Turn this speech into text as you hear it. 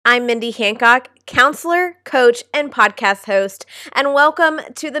I'm Mindy Hancock, counselor, coach, and podcast host, and welcome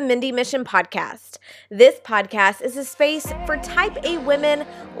to the Mindy Mission Podcast. This podcast is a space for Type A women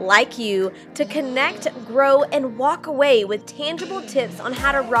like you to connect, grow, and walk away with tangible tips on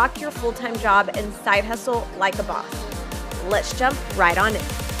how to rock your full-time job and side hustle like a boss. Let's jump right on in.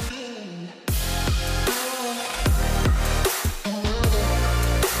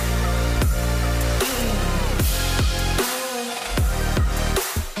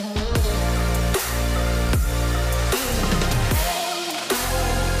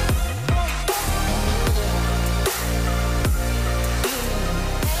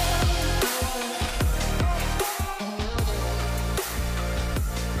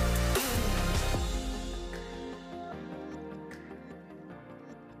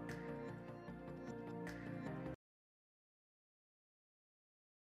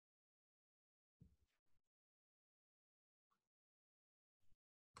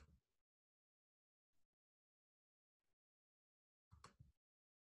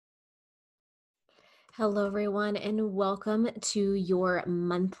 Hello, everyone, and welcome to your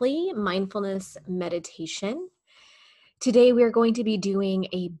monthly mindfulness meditation. Today, we are going to be doing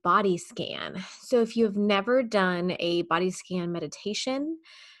a body scan. So if you have never done a body scan meditation,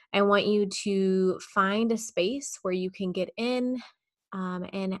 I want you to find a space where you can get in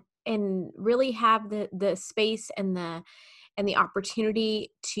and really have the space and the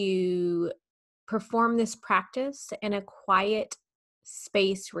opportunity to perform this practice in a quiet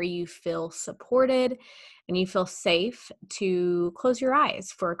space where you feel supported and you feel safe to close your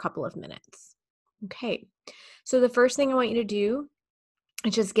eyes for a couple of minutes. Okay, so the first thing I want you to do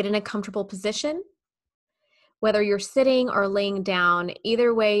is just get in a comfortable position. Whether you're sitting or laying down,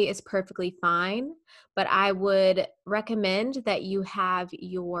 either way is perfectly fine, but I would recommend that you have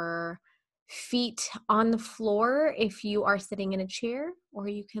your feet on the floor if you are sitting in a chair, or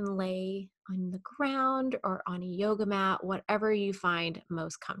you can lay on the ground or on a yoga mat, whatever you find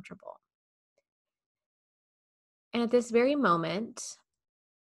most comfortable. And at this very moment,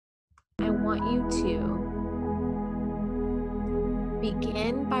 I want you to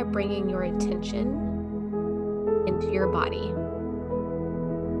begin by bringing your attention into your body.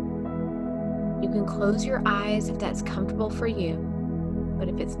 You can close your eyes if that's comfortable for you, but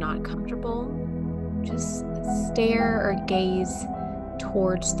if it's not comfortable, just stare or gaze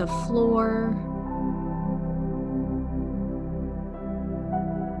towards the floor.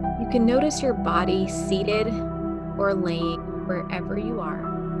 You can notice your body seated or laying wherever you are,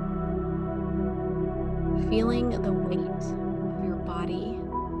 feeling the weight of your body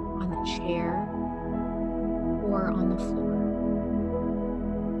on the chair or on the floor.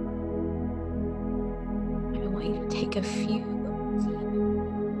 I want you to take a few deep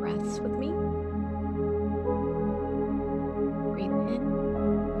breaths with me. Breathe in,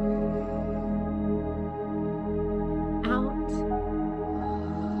 out,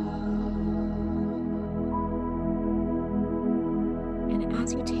 and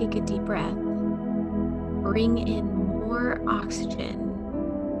as you take a deep breath, bring in more oxygen,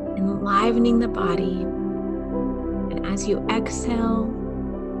 enlivening the body. And as you exhale,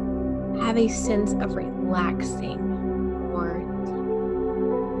 have a sense of relaxing more deeply.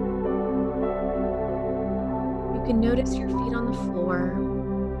 You can notice your feet on the floor,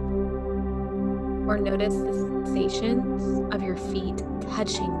 or notice the sensations of your feet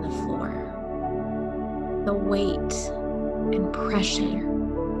touching the floor. The weight and pressure,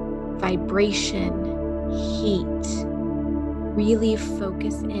 vibration, heat. Really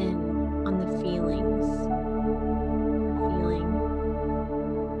focus in on the feelings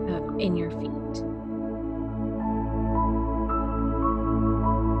in your feet.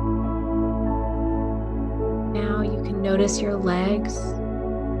 Now you can notice your legs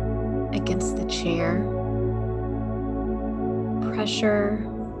against the chair, pressure,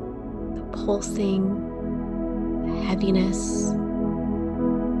 the pulsing, the heaviness,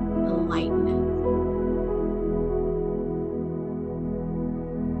 the lightness.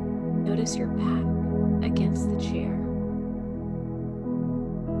 Notice your back against the chair.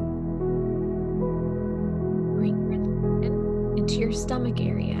 Into your stomach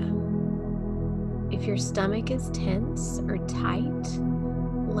area. If your stomach is tense or tight,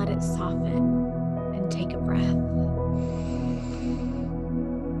 let it soften and take a breath.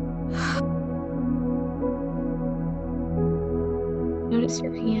 Notice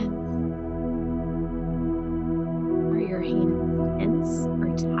your hands. Are your hands tense or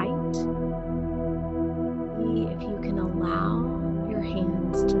tight? See if you can allow your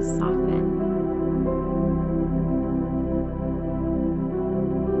hands to soften.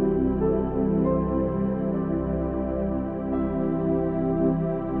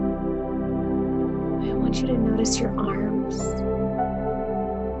 want you to notice your arms.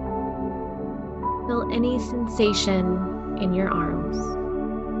 Feel any sensation in your arms.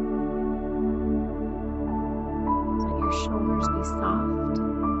 Let your shoulders be soft.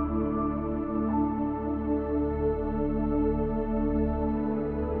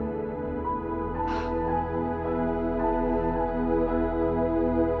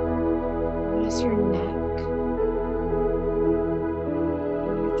 Notice your neck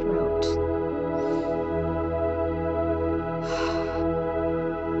and your throat.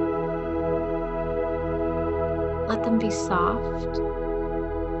 Let them be soft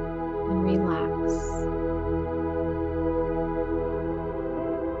and relax.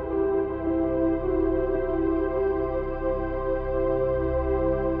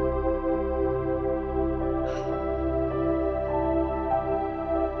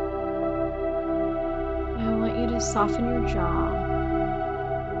 Now I want you to soften your jaw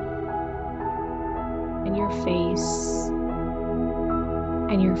and your face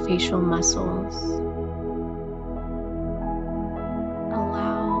and your facial muscles.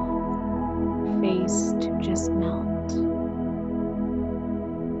 Face to just melt.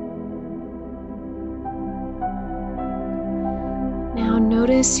 Now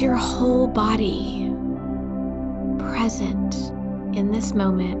notice your whole body present in this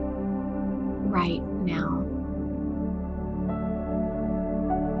moment right now.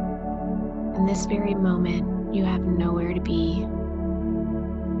 In this very moment, you have nowhere to be.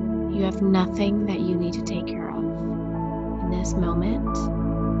 You have nothing that you need to take care of. In this moment,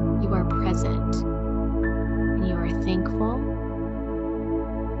 you are present and you are thankful.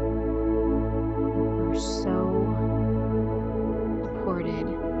 You are so supported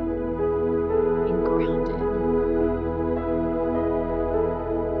and grounded.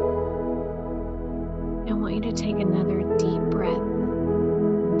 I want you to take another deep breath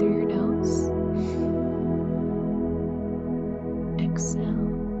through your nose. Exhale.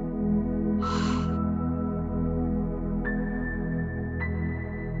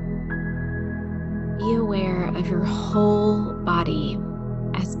 Be aware of your whole body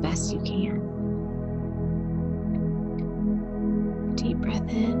as best you can. Deep breath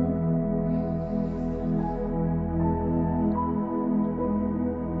in.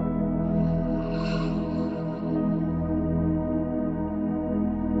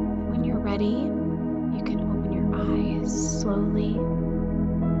 When you're ready, you can open your eyes slowly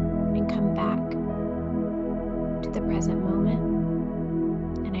and come back to the present moment.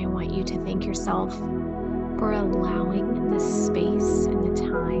 And I want you to thank yourself for allowing the space and the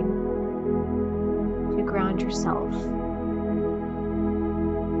time to ground yourself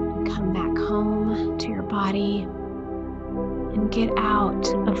and come back home to your body and get out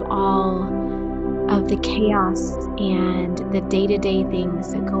of all of the chaos and the day-to-day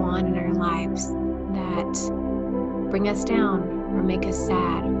things that go on in our lives that bring us down or make us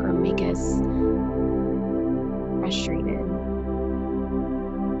sad or make us frustrated.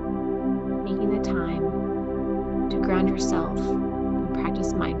 Making the time to ground yourself and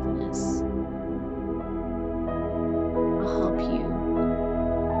practice mindfulness will help you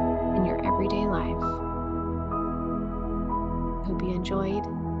in your everyday life. I hope you enjoyed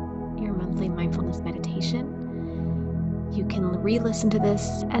your monthly mindfulness meditation. You can re-listen to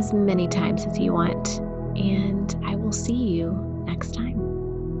this as many times as you want, and I will see you next time.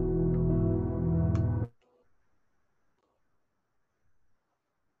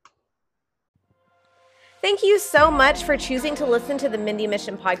 Thank you so much for choosing to listen to the Mindy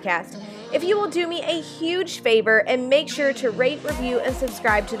Mission podcast. If you will do me a huge favor and make sure to rate, review, and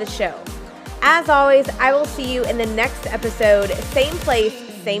subscribe to the show. As always, I will see you in the next episode, same place,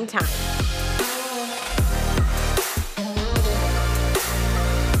 same time.